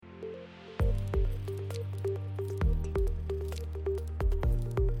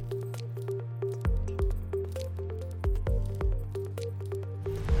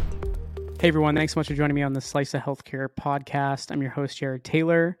Hey everyone, thanks so much for joining me on the Slice of Healthcare podcast. I'm your host, Jared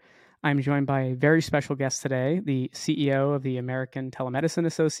Taylor. I'm joined by a very special guest today, the CEO of the American Telemedicine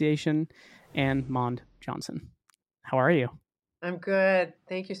Association, Anne Mond Johnson. How are you? I'm good.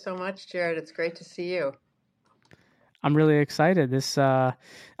 Thank you so much, Jared. It's great to see you. I'm really excited. I'm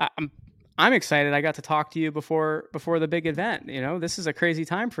excited. I got to talk to you before the big event. You know, this is a crazy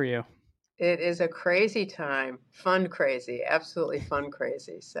time for you. It is a crazy time. Fun crazy. Absolutely fun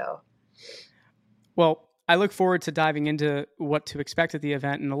crazy. Well, I look forward to diving into what to expect at the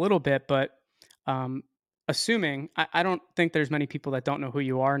event in a little bit, but um, assuming I don't think there's many people that don't know who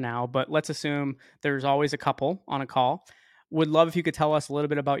you are now, but let's assume there's always a couple on a call. Would love if you could tell us a little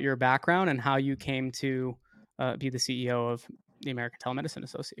bit about your background and how you came to be the CEO of the American Telemedicine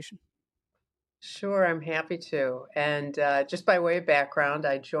Association. Sure, I'm happy to. And just by way of background,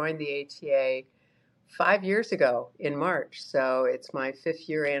 I joined the ATA 5 years ago in March. So it's my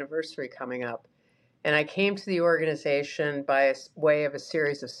 5th-year anniversary coming up. And I came to the organization by way of a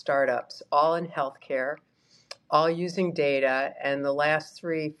series of startups, all in healthcare, all using data, and the last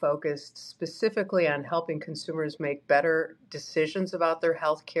 3 focused specifically on helping consumers make better decisions about their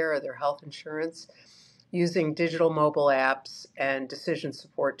health care or their health insurance using digital mobile apps and decision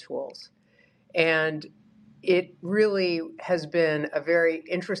support tools. And it really has been a very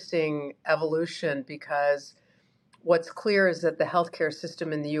interesting evolution because what's clear is that the healthcare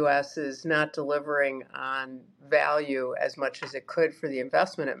system in the US is not delivering on value as much as it could for the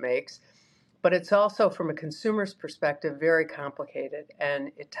investment it makes. But it's also, from a consumer's perspective, very complicated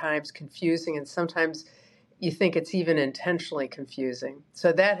and at times confusing, and sometimes you think it's even intentionally confusing.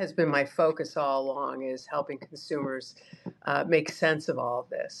 So that has been my focus all along, is helping consumers make sense of all of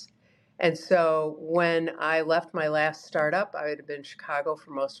this. And so when I left my last startup, I had been in Chicago for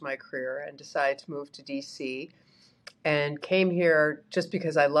most of my career and decided to move to DC, and came here just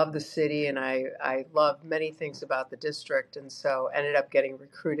because I love the city and I love many things about the district, and so ended up getting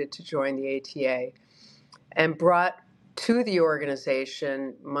recruited to join the ATA and brought to the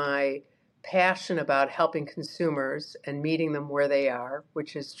organization my passion about helping consumers and meeting them where they are,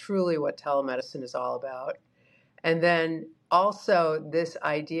 which is truly what telemedicine is all about. And then also this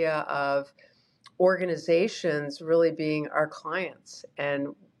idea of organizations really being our clients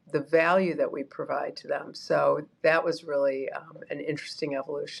and the value that we provide to them. So that was really an interesting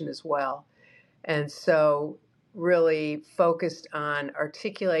evolution as well. And so really focused on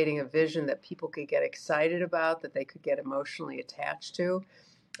articulating a vision that people could get excited about, that they could get emotionally attached to.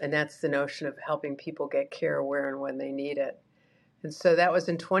 And that's the notion of helping people get care where and when they need it. And so that was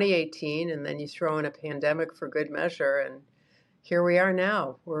in 2018. And then you throw in a pandemic for good measure, and here we are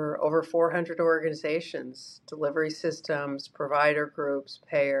now. We're over 400 organizations, delivery systems, provider groups,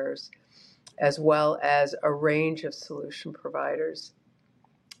 payers, as well as a range of solution providers.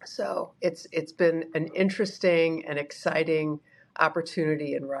 So it's been an interesting and exciting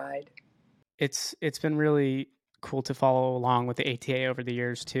opportunity and ride. It's been really cool to follow along with the ATA over the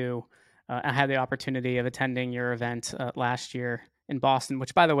years too. I had the opportunity of attending your event last year in Boston,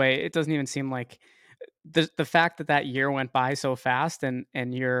 which, by the way, it doesn't even seem like the fact that that year went by so fast, and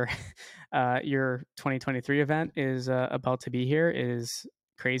your 2023 event is about to be here is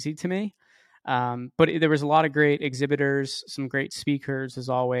crazy to me. But there was a lot of great exhibitors, some great speakers as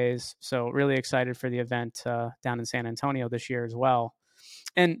always. So really excited for the event down in San Antonio this year as well.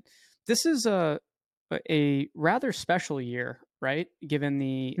 And this is a rather special year, right? Given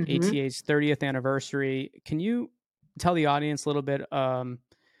the ATA's 30th anniversary. Can you tell the audience a little bit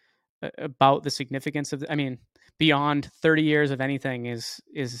about the significance of? I mean, beyond 30 years of anything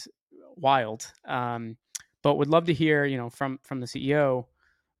is wild. But would love to hear, from the CEO,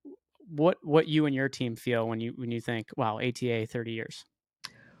 what you and your team feel when you think, wow, ATA 30 years.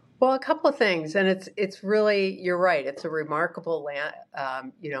 Well, a couple of things, and it's really, you're right. It's a remarkable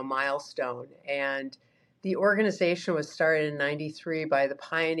milestone, and the organization was started in '93 by the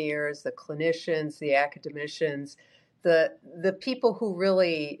pioneers, the clinicians, the academicians, the people who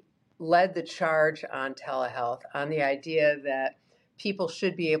really led the charge on telehealth, on the idea that people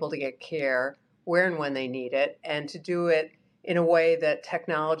should be able to get care where and when they need it, and to do it in a way that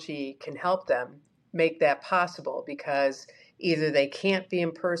technology can help them make that possible, because either they can't be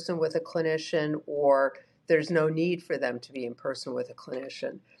in person with a clinician or there's no need for them to be in person with a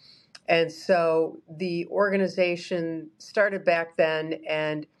clinician. And so the organization started back then,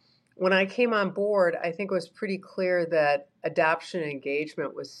 and when I came on board, I think it was pretty clear that adoption and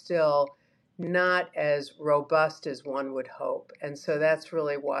engagement was still not as robust as one would hope. And so that's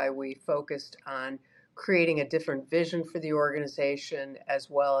really why we focused on creating a different vision for the organization, as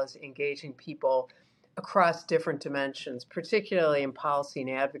well as engaging people across different dimensions, particularly in policy and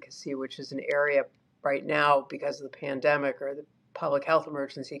advocacy, which is an area right now because of the pandemic or the public health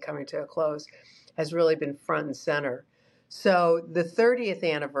emergency coming to a close, has really been front and center. So the 30th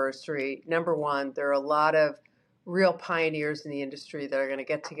anniversary, number one, there are a lot of real pioneers in the industry that are going to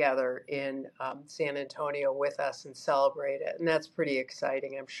get together in San Antonio with us and celebrate it. And that's pretty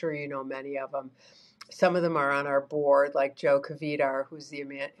exciting. I'm sure you know many of them. Some of them are on our board, like Joe Kvedar, who's the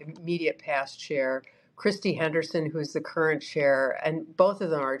immediate past chair, Christy Henderson, who's the current chair, and both of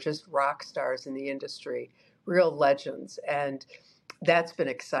them are just rock stars in the industry, real legends. And that's been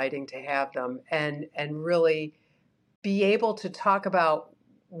exciting to have them and really be able to talk about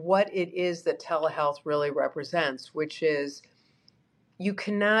what it is that telehealth really represents, which is you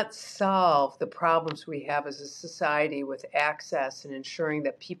cannot solve the problems we have as a society with access and ensuring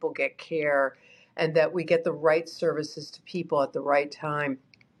that people get care and that we get the right services to people at the right time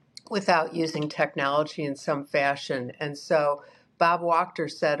without using technology in some fashion. And so Bob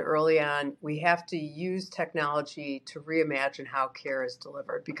Wachter said early on, we have to use technology to reimagine how care is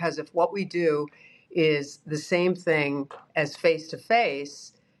delivered. Because if what we do is the same thing as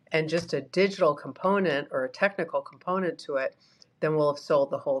face-to-face and just a digital component or a technical component to it, then we'll have sold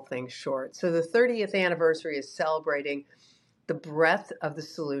the whole thing short. So the 30th anniversary is celebrating the breadth of the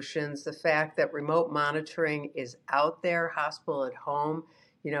solutions, the fact that remote monitoring is out there, hospital at home.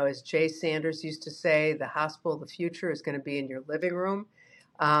 You know, as Jay Sanders used to say, the hospital of the future is going to be in your living room.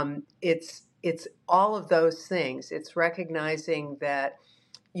 It's all of those things. It's recognizing that,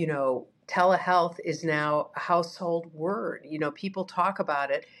 you know, telehealth is now a household word. You know, people talk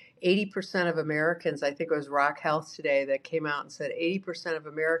about it. 80% of Americans, I think it was Rock Health today that came out and said 80% of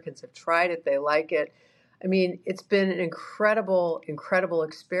Americans have tried it, they like it. I mean, it's been an incredible, incredible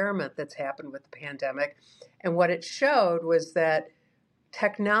experiment that's happened with the pandemic. And what it showed was that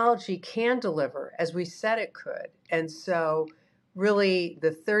technology can deliver, as we said it could. And so really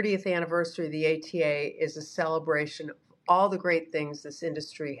the 30th anniversary of the ATA is a celebration of all the great things this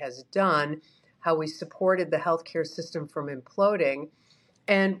industry has done, how we supported the healthcare system from imploding,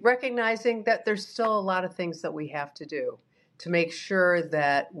 and recognizing that there's still a lot of things that we have to do to make sure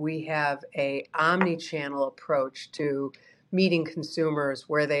that we have a omni-channel approach to meeting consumers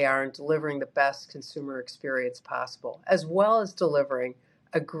where they are and delivering the best consumer experience possible, as well as delivering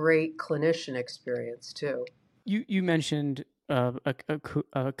a great clinician experience too. You mentioned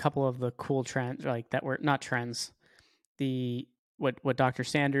a couple of the cool trends, like that were not trends. What Dr.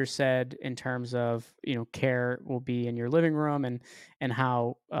 Sanders said in terms of, you know, care will be in your living room, and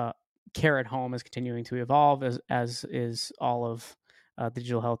how care at home is continuing to evolve as is all of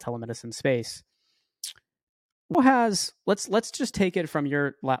digital health telemedicine space. Let's just take it from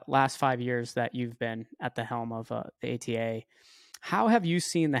your last 5 years that you've been at the helm of the ATA. How have you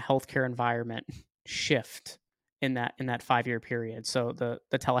seen the healthcare environment shift in that 5 year period? So the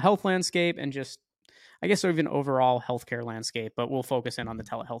telehealth landscape and just, I guess, sort of an overall healthcare landscape, but we'll focus in on the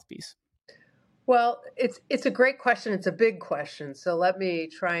telehealth piece. Well, it's a great question. It's a big question. So let me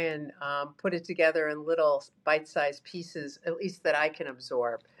try and put it together in little bite-sized pieces, at least that I can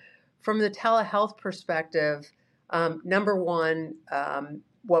absorb. From the telehealth perspective, number one,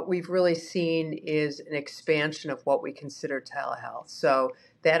 what we've really seen is an expansion of what we consider telehealth. So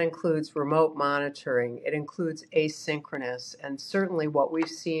that includes remote monitoring. It includes asynchronous. And certainly what we've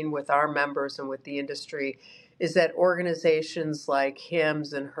seen with our members and with the industry is that organizations like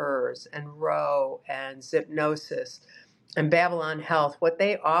HIMSS and HERS and Roe and Zipnosis and Babylon Health, what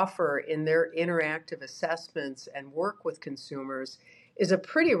they offer in their interactive assessments and work with consumers is a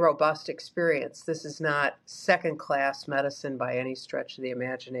pretty robust experience. This is not second-class medicine by any stretch of the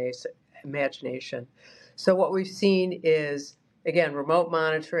imagination. So what we've seen is, again, remote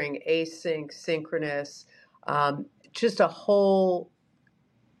monitoring, async, synchronous, just a whole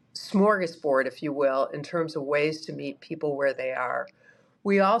smorgasbord, if you will, in terms of ways to meet people where they are.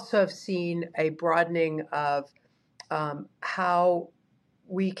 We also have seen a broadening of how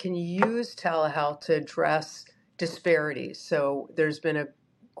we can use telehealth to address disparities. So there's been a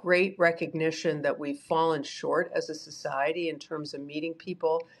great recognition that we've fallen short as a society in terms of meeting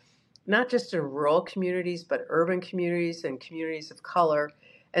people, not just in rural communities, but urban communities and communities of color.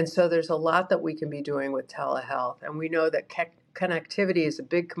 And so there's a lot that we can be doing with telehealth. And we know that connectivity is a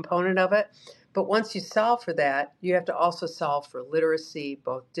big component of it. But once you solve for that, you have to also solve for literacy,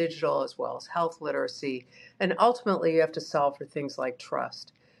 both digital as well as health literacy. And ultimately, you have to solve for things like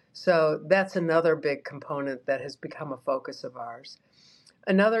trust. So that's another big component that has become a focus of ours.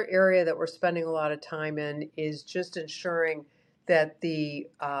 Another area that we're spending a lot of time in is just ensuring that the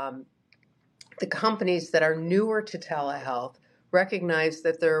companies that are newer to telehealth recognize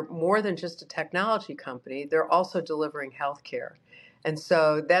that they're more than just a technology company, they're also delivering healthcare. And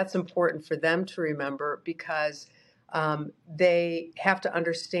so that's important for them to remember because they have to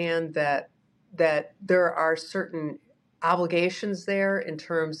understand that there are certain obligations there in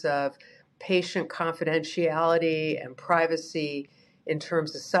terms of patient confidentiality and privacy, in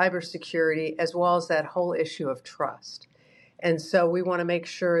terms of cybersecurity, as well as that whole issue of trust. And so we want to make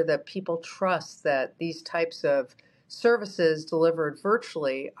sure that people trust that these types of services delivered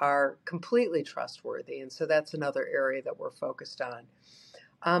virtually are completely trustworthy. And so that's another area that we're focused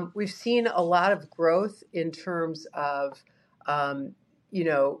on. We've seen a lot of growth in terms of,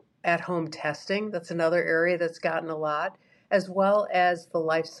 at-home testing. That's another area that's gotten a lot, as well as the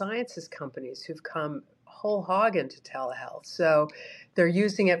life sciences companies who've come whole hog into telehealth. So they're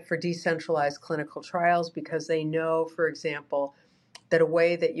using it for decentralized clinical trials because they know, for example, that a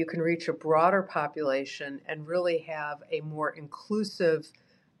way that you can reach a broader population and really have a more inclusive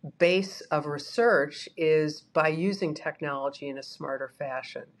base of research is by using technology in a smarter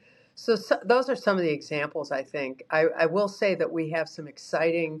fashion. So those are some of the examples, I think. I will say that we have some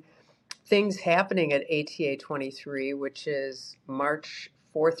exciting things happening at ATA 23, which is March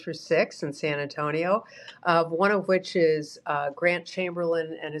 4th through 6th in San Antonio, one of which is Grant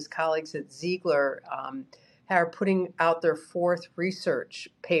Chamberlain and his colleagues at Ziegler are putting out their fourth research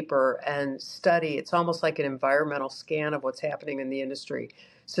paper and study. It's almost like an environmental scan of what's happening in the industry.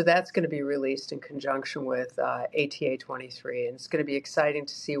 So that's going to be released in conjunction with ATA 23, and it's going to be exciting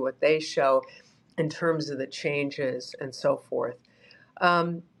to see what they show in terms of the changes and so forth.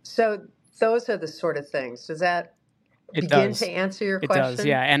 So those are the sort of things. Does that begin to answer your question? It does,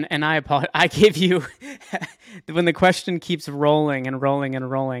 yeah. And I apologize. I gave you when the question keeps rolling and rolling and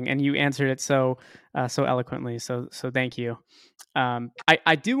rolling, and you answered it so eloquently. So thank you.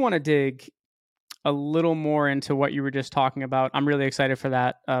 I do want to dig a little more into what you were just talking about. I'm really excited for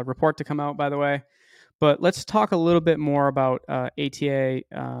that report to come out, by the way. But let's talk a little bit more about ATA,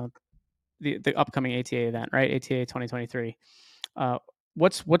 the upcoming ATA event, right? ATA 2023.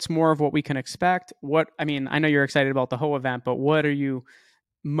 What's more of what we can expect? I know you're excited about the whole event, but what are you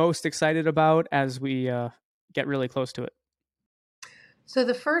most excited about as we get really close to it? So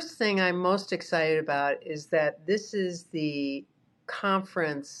the first thing I'm most excited about is that this is the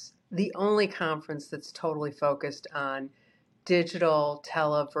conference, the only conference that's totally focused on digital,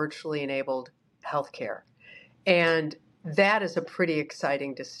 virtually enabled healthcare. And that is a pretty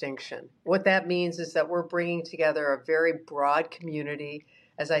exciting distinction. What that means is that we're bringing together a very broad community.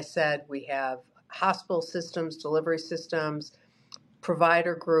 As I said, we have hospital systems, delivery systems,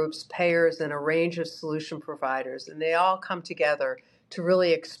 provider groups, payers, and a range of solution providers. And they all come together to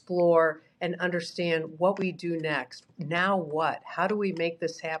really explore and understand what we do next. Now what? How do we make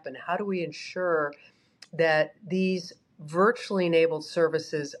this happen? How do we ensure that these virtually enabled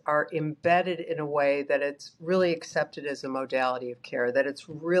services are embedded in a way that it's really accepted as a modality of care, that it's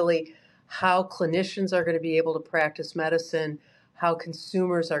really how clinicians are going to be able to practice medicine, how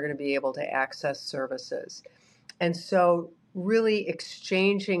consumers are going to be able to access services. And so really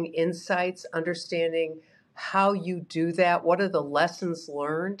exchanging insights, understanding how you do that, what are the lessons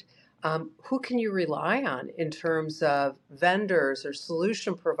learned, who can you rely on in terms of vendors or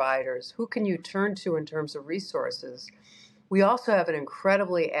solution providers, who can you turn to in terms of resources. We also have an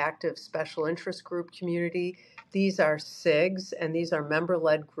incredibly active special interest group community. These are SIGs, and these are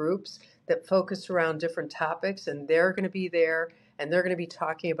member-led groups that focus around different topics, and they're going to be there, and they're going to be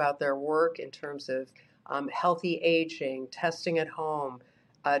talking about their work in terms of healthy aging, testing at home,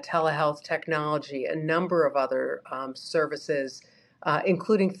 telehealth technology, a number of other services,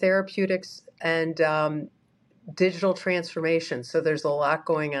 including therapeutics and digital transformation. So there's a lot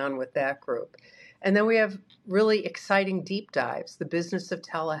going on with that group. And then we have really exciting deep dives, the business of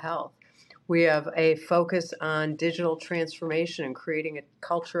telehealth. We have a focus on digital transformation and creating a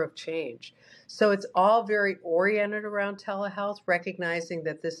culture of change. So it's all very oriented around telehealth, recognizing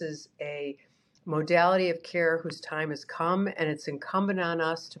that this is a modality of care whose time has come, and it's incumbent on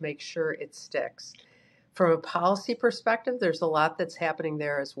us to make sure it sticks. From a policy perspective, there's a lot that's happening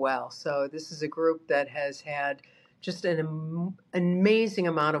there as well. So this is a group that has had just an amazing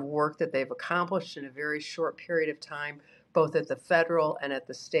amount of work that they've accomplished in a very short period of time, both at the federal and at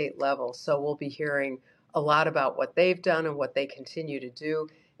the state level. So we'll be hearing a lot about what they've done and what they continue to do,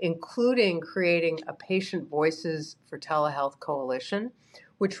 including creating a Patient Voices for Telehealth Coalition,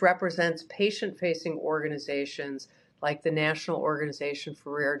 which represents patient-facing organizations like the National Organization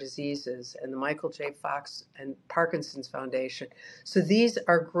for Rare Diseases and the Michael J. Fox and Parkinson's Foundation. So these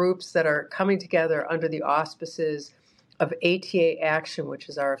are groups that are coming together under the auspices of ATA Action, which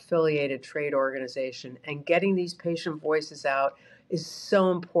is our affiliated trade organization, and getting these patient voices out is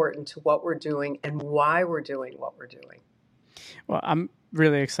so important to what we're doing and why we're doing what we're doing. Well, I'm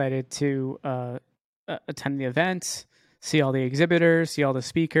really excited to attend the event, see all the exhibitors, see all the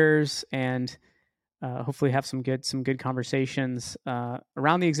speakers, and hopefully have some good conversations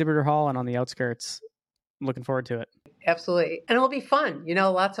around the exhibitor hall and on the outskirts. I'm looking forward to it. Absolutely. And it'll be fun.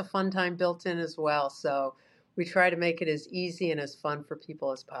 Lots of fun time built in as well. So we try to make it as easy and as fun for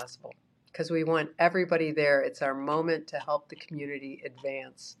people as possible because we want everybody there. It's our moment to help the community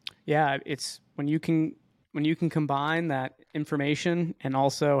advance. Yeah, it's when you can combine that information and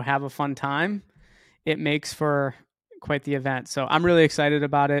also have a fun time, it makes for quite the event. So I'm really excited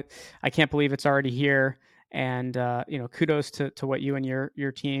about it. I can't believe it's already here. And kudos to what you and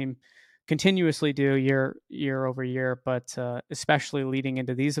your team continuously do year over year, but especially leading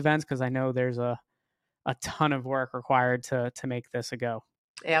into these events because I know there's a ton of work required to make this a go.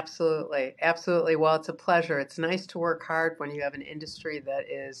 Absolutely. Absolutely. Well, it's a pleasure. It's nice to work hard when you have an industry that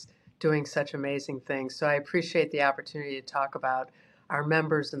is doing such amazing things. So I appreciate the opportunity to talk about our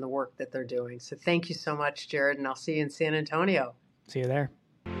members and the work that they're doing. So thank you so much, Jared, and I'll see you in San Antonio. See you there.